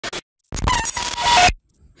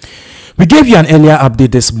We gave you an earlier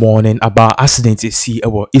update this morning about accident you see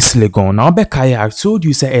about East Legon. Now, Bekaya, I told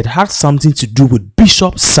you it had something to do with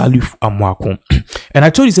Bishop Salifu Amoako. And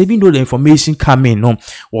I told you even though the information coming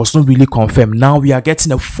was not really confirmed, now we are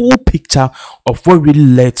getting a full picture of what really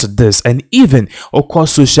led to this. And even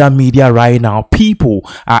across social media right now, people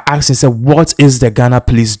are asking, what is the Ghana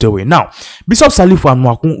police doing? Now, Bishop Salifu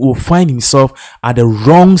Amoako will find himself at the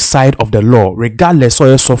wrong side of the law, regardless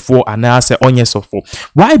of for and I say on yes for.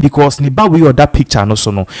 Why? Because we or that picture no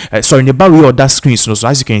so no sorry we or that screen so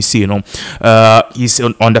as you can see he's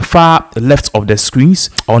on the far left of the screens,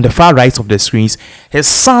 on the far right of the screens. His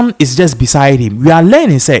son is just beside him. We are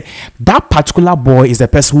learning say that particular boy is the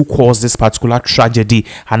person who caused this particular tragedy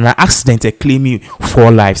and an accident claiming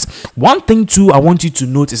 4 lives. One thing too I want you to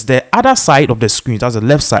note is the other side of the screen. That's the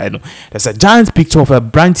left side. There's a giant picture of a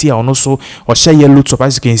brand here and also or share yellow top,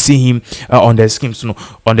 as you can see him on the screen. So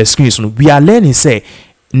on the screen, so we are learning say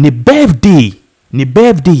ni birthday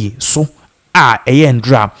so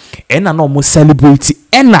endra ena no mo celebrate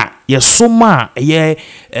ena ye so ma ye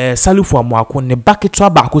Salifu Amoako ne baketo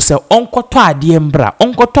abako se onkoto ade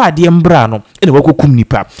mbra no ene wakokum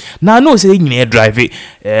nipa na no se nyine drive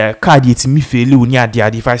car yetimi feli oni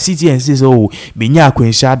ade if I sit here and say so benya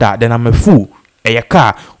akwanhia da then I'm a fool. A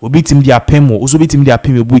car will beat him their pemo, also beat him their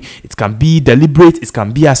pemo. It can be deliberate, it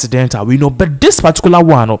can be accidental, we know, but this particular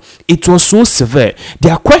one, it was so severe.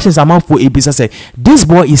 There are questions among for a business. This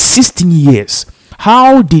boy is 16 years.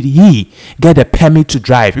 How did he get a permit to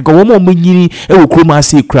drive? Because one more money,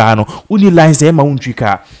 only lines there,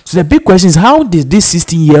 so the big question is, how did this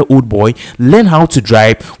 16-year-old boy learn how to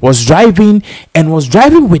drive? Was driving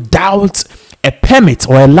without a permit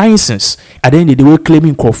or a license? At the end of the day,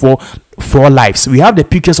 claiming for 4 lives. We have the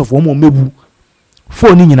pictures of one more mebu. For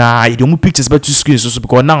you pictures but 2 screens also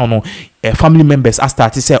because now family members are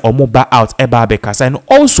starting to say or mobile out bekas. And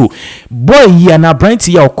also boy here now Brian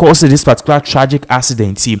here of course this particular tragic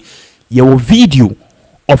accident. Your video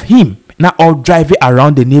of him now all driving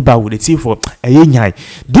around the neighborhood. For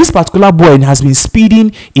this particular boy has been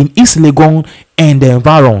speeding in East Legon and the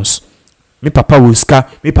environs. Me papa will scar,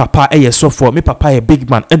 me papa for me papa a big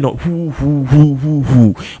man. No,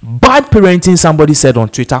 who. Bad parenting, somebody said on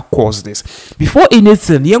Twitter, caused this. Before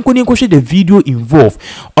anything, the video involved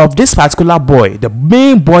of this particular boy, the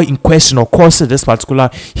main boy in question, or caused this particular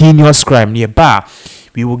heinous crime nearby.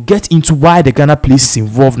 We will get into why the Ghana police is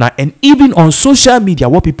involved now, and even on social media,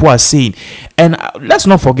 what people are saying. And let's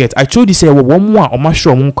not forget, I told you say one more or my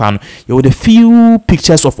sure you with a few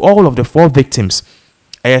pictures of all of the 4 victims.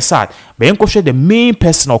 Sad, but the main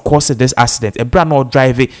person who caused this accident, a brand new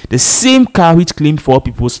driver, the same car which claimed 4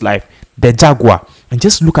 people's life, the Jaguar. And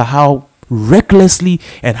just look at how recklessly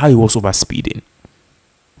and how he was over speeding.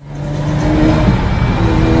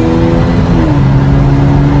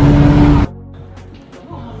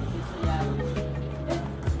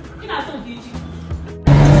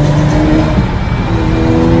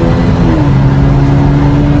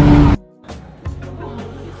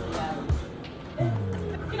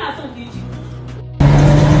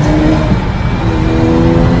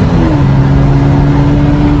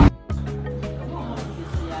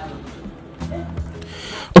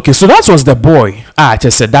 Okay, so that was the boy.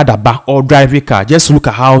 Just said that about or driving car. Just look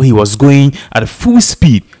at how he was going at full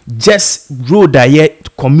speed. Just road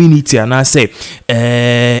that community and I say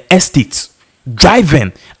estate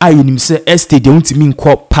driving. I say estate. They want mean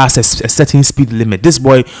call past a certain speed limit. This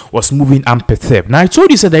boy was moving unperturbed. Now I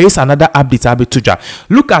told you there is another update.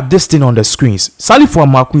 Look at this thing on the screens. Salifu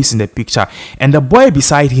Amoako is in the picture, and the boy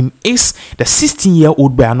beside him is the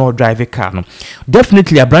 16-year-old boy not driving car. No.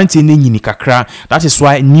 Definitely a brand new kakra. That is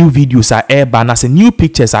why new videos are airborne. As new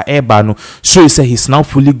pictures are airborne. So you say he's now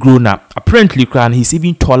fully grown up. Apparently, he's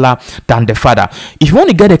even taller than the father. If you want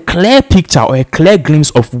to get a clear picture or a clear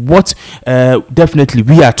glimpse of what definitely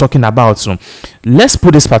we are talking about, so let's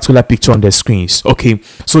put this particular picture on the screens. Okay,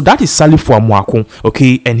 so that is Salifu Amoako.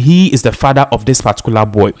 Okay, and he is the father of this particular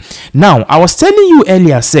boy. Now I was telling you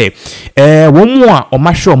earlier, say one more or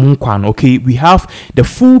masho munkwan. Okay, we have the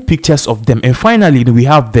full pictures of them, and finally we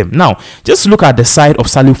have them. Now just look at the side of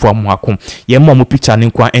Salifu Amoako. Momo picture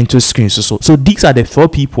ninkwan enter screen. So these are the 4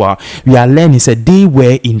 people we are learning. Said they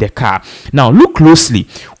were in the car. Now look closely.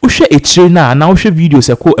 Ushe echina now ushe videos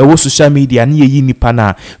eko social media ni yi nipa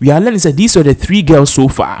na. We are learning that these are the 3 girls so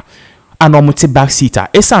far. And omo back seater.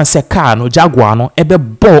 Esan se car no Jaguar no ebe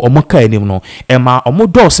bo omo car enim no. Ema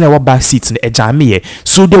omo doors na back seat no ejame.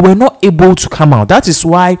 So they were not able to come out. That is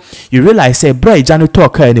why you realize say bra ejano to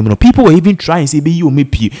car enim no. People were even trying say be you me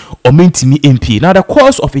p or mentimi MP. Now the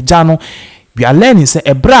cause of ejano we are learning say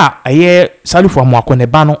ebra aye Salifu Amoako ne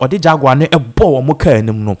ba no ode Jaguar no ebo omo car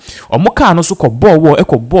anim no omo car no so ko ball wo e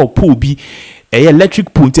ko ball pool bi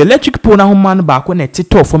electric pool. The electric pool na ho man back when it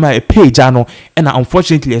top from a page ano and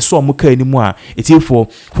unfortunately I saw muka anymore it for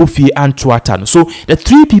Fufi and Tuata. So the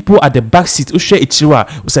three people at the back seat Ushe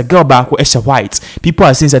Ichira was a girl back who Esha White. People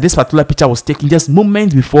are saying that this particular picture was taken just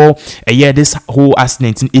moments before a year this whole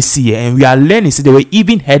accident in AC, and we are learning so they were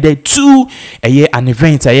even headed to a year an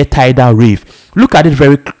event, a year tie-down rave. Look at it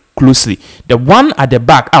very closely. The one at the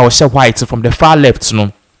back, I was White from the far left,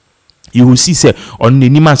 no. You will see say on the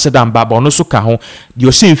Niman Shadam Baba on also can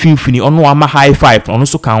your same fini on one high five on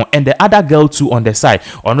also can and the other girl too on the side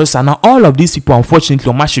on also now all of these people unfortunately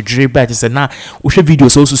on match bad is now we share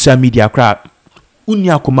videos on social media crap.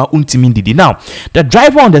 Now the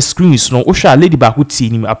driver on the screen is no Osha lady back with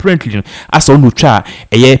him apparently as on no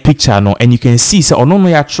a picture no, and you can see so no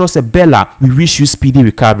ya trust a Bella, we wish you speedy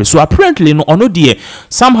recovery. So apparently no ono dear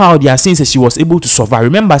somehow they are saying that she was able to survive.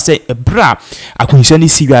 Remember say a bra I can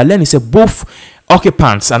see you are learning say both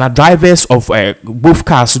occupants and drivers of both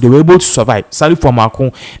cars, so they were able to survive. Salifu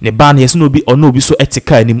Amoako ne ban yes no be or no be so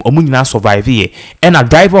ethical nim omu survive here, and a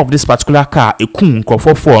driver of this particular car a kun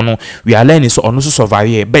for no we are learning so also survive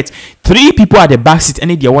here, but three people at the back seat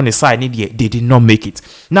and they one side they did not make it.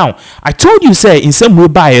 Now I told you say in some way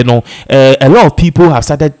by a lot of people have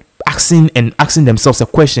started asking themselves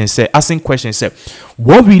asking questions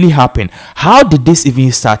what really happened, how did this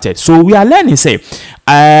even started. So we are learning say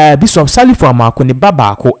Bishop Salifu Amoako ne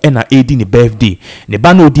baba ko and a AD ni birthday ne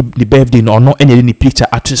ba no di the birthday no no any picture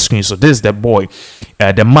at the screen. So this is the boy,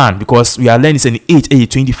 the man, because we are learning say age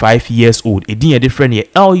 25 years old a different year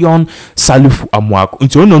Legon Salifu Amoako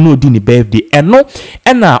into no di ni birthday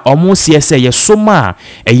and na almost yes soma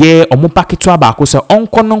a year omo paketo abako say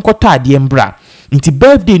onko nonko tade mbra nti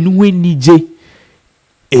birthday no we nije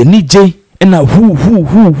and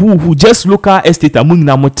who just local estate among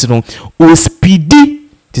na motino o speedy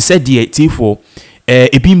to say the T4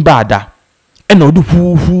 e bin bada and odu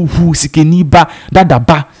who sikeni ba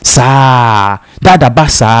dadaba sa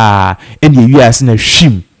and you as na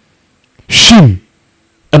shim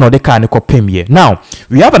and other kind of copy here. Now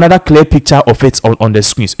we have another clear picture of it on the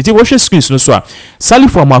screens. It watch screens no so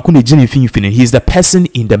Salifu Amoako ne jini fin he is the person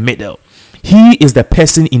in the middle. He is the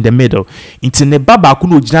person in the middle. Into ne baba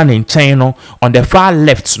kuno jina in China on the far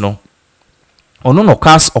left no. No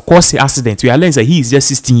cause of course the accident. We are learning that he is just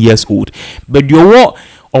 16 years old. But you what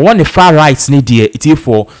on the far right ne dear it is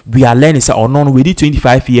for we are learning that no we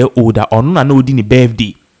 25-year-old or no in the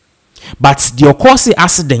birthday. But the of course the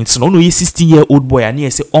accident no 16-year-old boy and he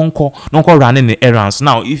say uncle running the errands.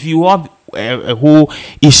 Now if you have a whole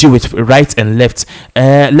issue with right and left,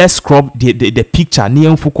 let's crop the picture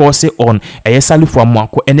near focus on Salifu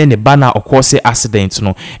Amoako and then the banner of course accident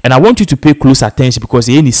no, and I want you to pay close attention because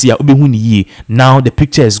now the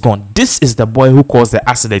picture is gone. This is the boy who caused the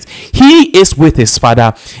accident. He is with his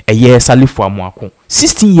father Salifu Amoako,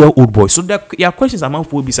 16-year-old boy. So your questions among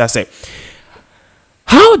phobia say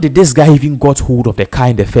how did this guy even got hold of the car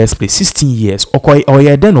in the first place? 16 years or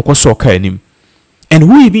then him. And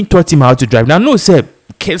who even taught him how to drive? Now, no, sir,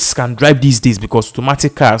 kids can drive these days because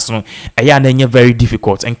automatic cars are very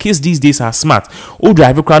difficult. And kids these days are smart. Who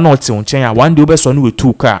drive a car not on China? One day, person with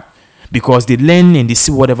two car because they learn and they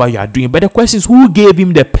see whatever you are doing. But the question is, who gave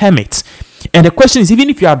him the permit? And the question is, even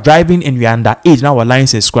if you are driving and you are underage, now our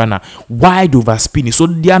license is granted, why do overspeeding? So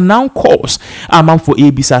they are now calls. I'm for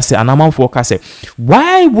ABC and I'm for Kase.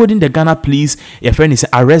 Why wouldn't the Ghana police, your friend is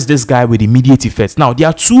arrest this guy with immediate effect? Now there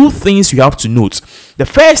are two things you have to note. The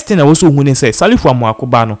first thing I also want to say, Salifu Amoako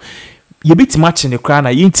bano. You bit match in the crown,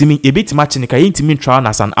 you bit match in the car, trial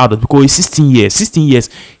as an adult because he's 16 years. 16 years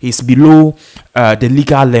is below the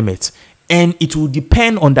legal limit. And it will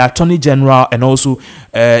depend on the Attorney General and also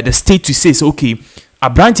the state to say, so, okay, a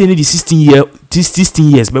branch in the 16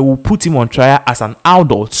 years, but we'll put him on trial as an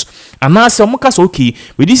adult. And now, so okay,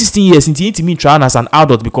 with this 16 years, into me trial as an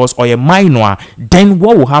adult because or a minor, then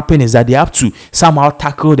what will happen is that they have to somehow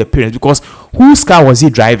tackle the parents because whose car was he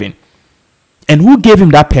driving? And who gave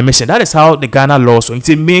him that permission? That is how the Ghana law. So it's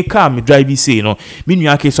a me car, me drive, say, you know, me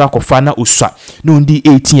new case so I could find out no, the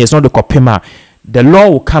 18 years, not the copima. The law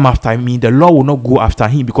will come after me. The law will not go after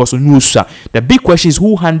him because the big question is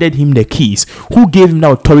who handed him the keys, who gave him the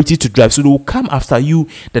authority to drive. So they will come after you,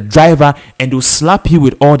 the driver, and they'll slap you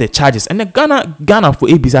with all the charges. And the Ghana for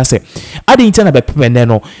ABC say, I didn't tell about payment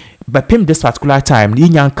no, but payment this particular time,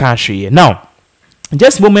 now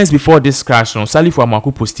Just moments before this crash, Salifu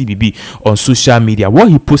Amoako posted BB on social media. What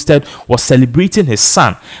he posted was celebrating his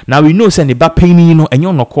son. Now we know saying the back pain, and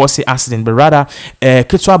you're not causing accident, but rather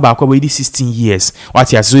Ketwa Bako waited 16 years. What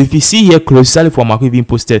here? So if you see here close, Salifu Amoako being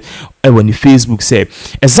posted when the Facebook said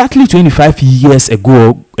exactly 25 years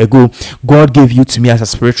ago, God gave you to me as a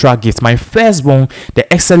spiritual gift, my firstborn,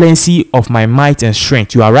 the excellency of my might and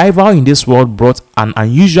strength. Your arrival in this world brought an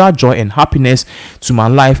unusual joy and happiness to my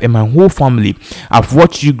life and my whole family. I've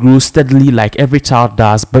watched you grow steadily like every child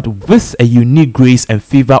does, but with a unique grace and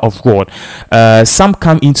favor of God. Some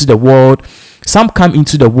come into the world,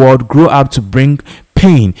 grow up to bring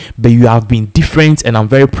pain, but you have been different, and I'm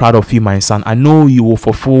very proud of you, my son. I know you will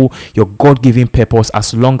fulfill your God-given purpose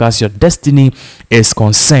as long as your destiny is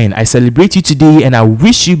concerned. I celebrate you today, and I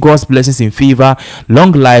wish you God's blessings in favor,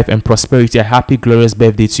 long life, and prosperity. A happy, glorious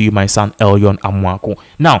birthday to you, my son, Legon Amoako.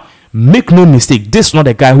 Now, make no mistake, this is not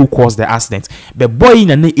the guy who caused the accident. But boy, in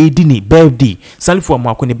an AD birthday, Salifu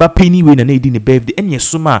Amoako ne ba penny way in an AD birthday, and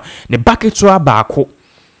yesuma ne baketra bako.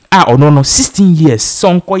 Ah, no, 16 years, so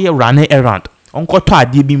unko ye run errand. Uncle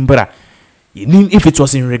Todd Bimbra. If it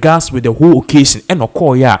was in regards with the whole occasion, and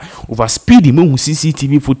call ya over speedy moon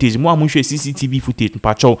CCTV footage, more CCTV footage,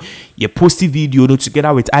 patrol, your posted video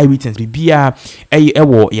together with eyewitness, be your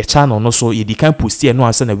channel, no so you can post here no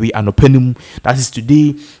answer away and open. That is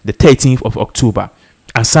today, the 13th of October.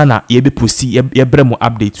 And sana ye be posti ye bremo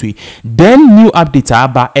update we. Then new update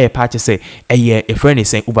about air patch say a friend is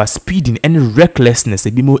saying over speeding and recklessness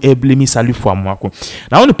a be more blaming Salifu Amoako.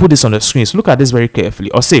 Now I want to put this on the screen, so look at this very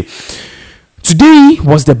carefully. Or say today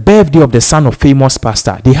was the birthday of the son of famous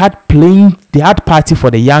pastor. They had party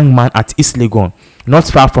for the young man at East Legon, not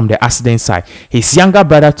far from the accident site. His younger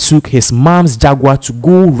brother took his mom's Jaguar to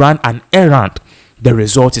go run an errand. The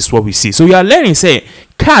result is what we see. So you are learning say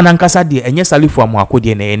car nankasa de enye Salifu Amoako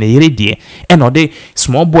de na yere de and the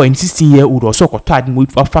small boy 16-year-old also got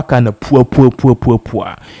with afaka na poor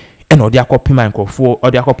and the akopima nkofo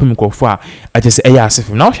or the akopim nkofo I just say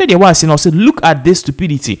asif. Now share the was and I said look at this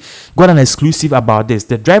stupidity. Got an exclusive about this.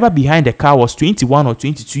 The driver behind the car was 21 or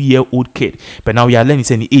 22-year-old kid, but now we are learning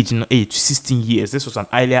the age 16 years. This was an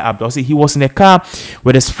earlier update. I say he was in a car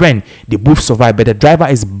with his friend. They both survived, but the driver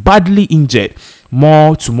is badly injured.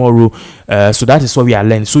 More tomorrow, so that is what we are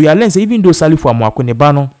learning. So we are learning even though Salifu Amoako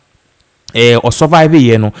nebano or survive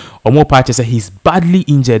no or more parties say he's badly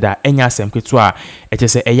injured at enya semketwa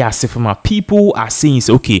say people are saying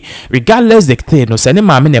okay, regardless the thing no send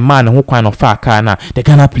ma me man who kind of far car na the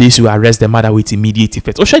Ghana police will arrest the mother with immediate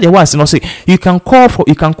effect. Or share the ones no say you can call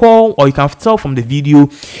or you can tell from the video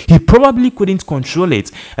he probably couldn't control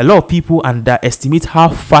it. A lot of people underestimate how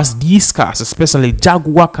fast these cars, especially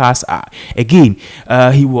Jaguar cars, are. Again,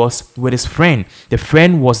 he was with his friend. The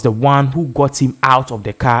friend was the one who got him out of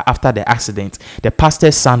the car after the accident. The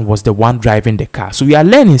pastor's son was the one driving the car. So we are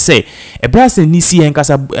learning say a brother nisi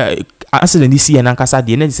enkasa accident nisi enkasa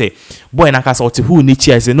de na say boy enkasa oti hu ni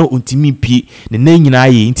chia say no untimi pi ne nyina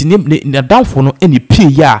ye nti ne downfall no eni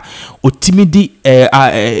pi ya otimi di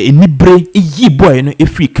enibre yi boy no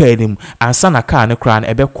efri car nim ansa na car no kra na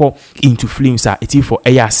ebekọ into flames eti for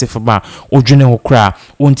eya asefba odwene ho kra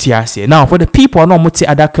onti ase. Now for the people no moti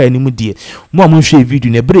other car nim die mo amhwe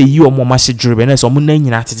video na bre yi omo ma hye dwere na so mo na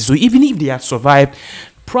nyina tete. So even if they had survived,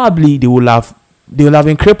 probably they will have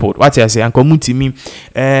been crippled. What I say, and community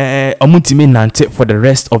nante for the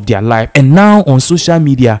rest of their life. And now on social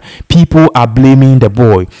media, people are blaming the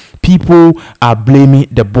boy.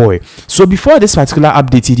 So before this particular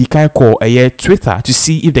update, he can call Twitter to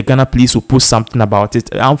see if the Ghana police will post something about it.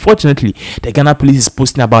 Unfortunately, the Ghana police is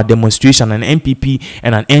posting about demonstration, an MPP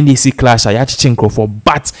and an NDC clash.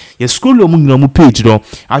 But your school page though,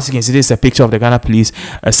 as you can see, this is a picture of the Ghana police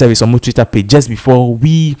service on my Twitter page just before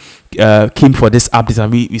we came for this update,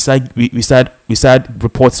 and we started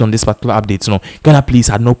reports on this particular update. Ghana police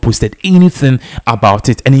had not posted anything about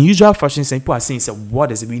it, and in usual fashion, some people are saying,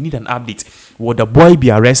 what is it? We need an update. Will the boy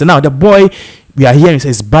be arrested? Now the boy we are hearing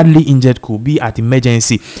says badly injured, could be at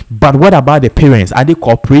emergency. But what about the parents? Are they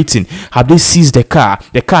cooperating? Have they seized the car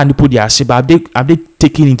and they put their ship? Have they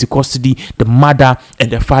taken into custody the mother and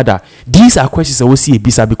the father? These are questions I will see a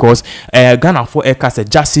bisa because Ghana for Aircast said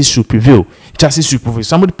justice should prevail.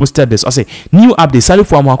 Somebody posted this. I say new update.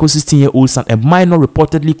 Salifu Amoako 16-year-old son, a minor,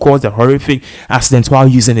 reportedly caused a horrific accident while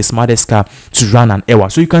using his mother's car to run an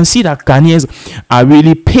errand. So you can see that Ghanaians are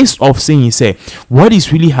really pissed off, saying, say, what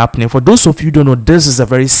is really happening? For those of you who don't know, this is a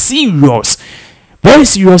very serious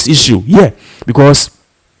issue. Yeah, because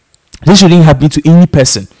this shouldn't happen to any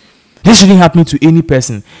person. This shouldn't happen to any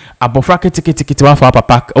person. Abofra kete one for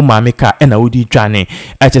papa o mama car and odi dwane.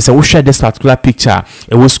 I just say we share this particular picture.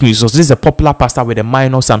 It was screen. So this is a popular pastor with a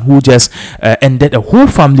minor son who just ended a whole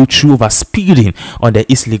family through over speeding on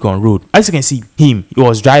the East Legon Road. As you can see him, he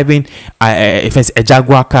was driving if it's a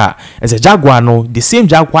Jaguar car. As a Jaguar no, the same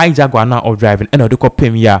Jaguar now or driving and the copy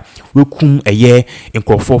here will come a year in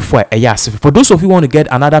for a year. So for those of you who want to get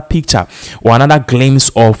another picture or another glimpse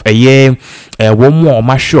of a year one more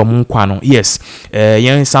or sure yes,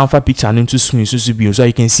 yeah, sound picture into screen so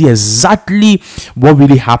you can see exactly what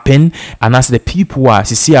really happened. And as the people are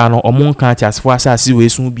see among countries as far as we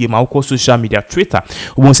soon be my social media Twitter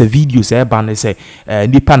once a video say ban say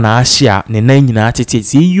nipa na share ne nan nyina tete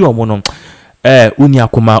see you omono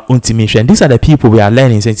uniakuma intimation. These are the people we are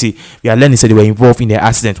learning since we are learning they were involved in the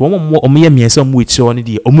accident. One some which on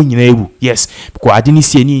the yes, because I didn't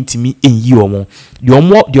see any intimi in you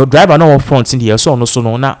your driver no front in the so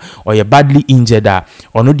no na or you're badly injured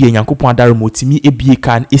or no the yankupon that remote me a be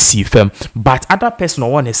can see firm, but other person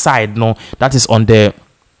on the side no that is on the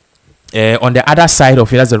other side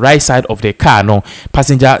of it, that's the right side of the car, no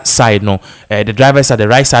passenger side, no the driver's at the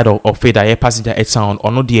right side of it, the passenger at sound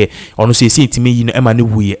or no dear or no see to me, you know,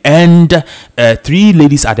 and 3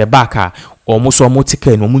 ladies at the back almost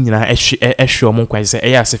ticket no munina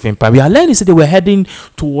we are learning they were heading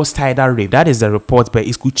towards tidal rape. That is the report, but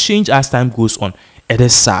it could change as time goes on. It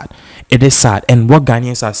is sad. It is sad. And what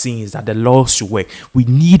Ghanaians are seeing is that the laws should work. We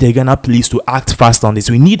need the Ghana police to act fast on this.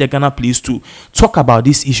 We need the Ghana police to talk about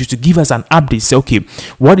this issue, to give us an update. Say, okay,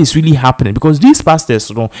 what is really happening? Because these pastors,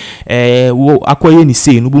 you know,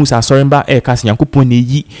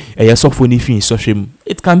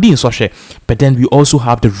 it can be in social, but then we also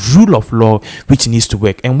have the rule of law which needs to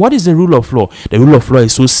work. And what is the rule of law? The rule of law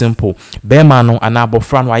is so simple.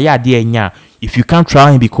 If you can't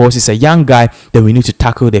try him because he's a young guy, then we need to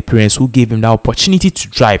tackle the parents who gave him the opportunity to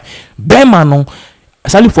drive. Bemano,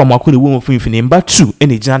 Salifu Amoako the woman from number 2 in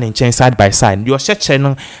the journey and chain side by side. Your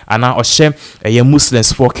channel and now share a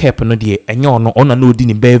Muslims for care no day and you're no on no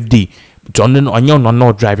dinner birthday. John on your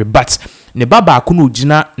no driver, but ne baba kuno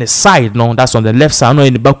jina ne side no, that's on the left side no,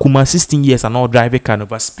 in the bakuma 16 years and all driver kind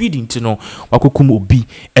of speeding to no wakukum obi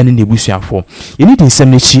and in the bushia for you need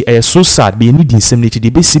indemnity. So sad, but you need indemnity.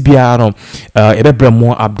 The BCBR no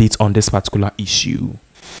more updates on this particular issue.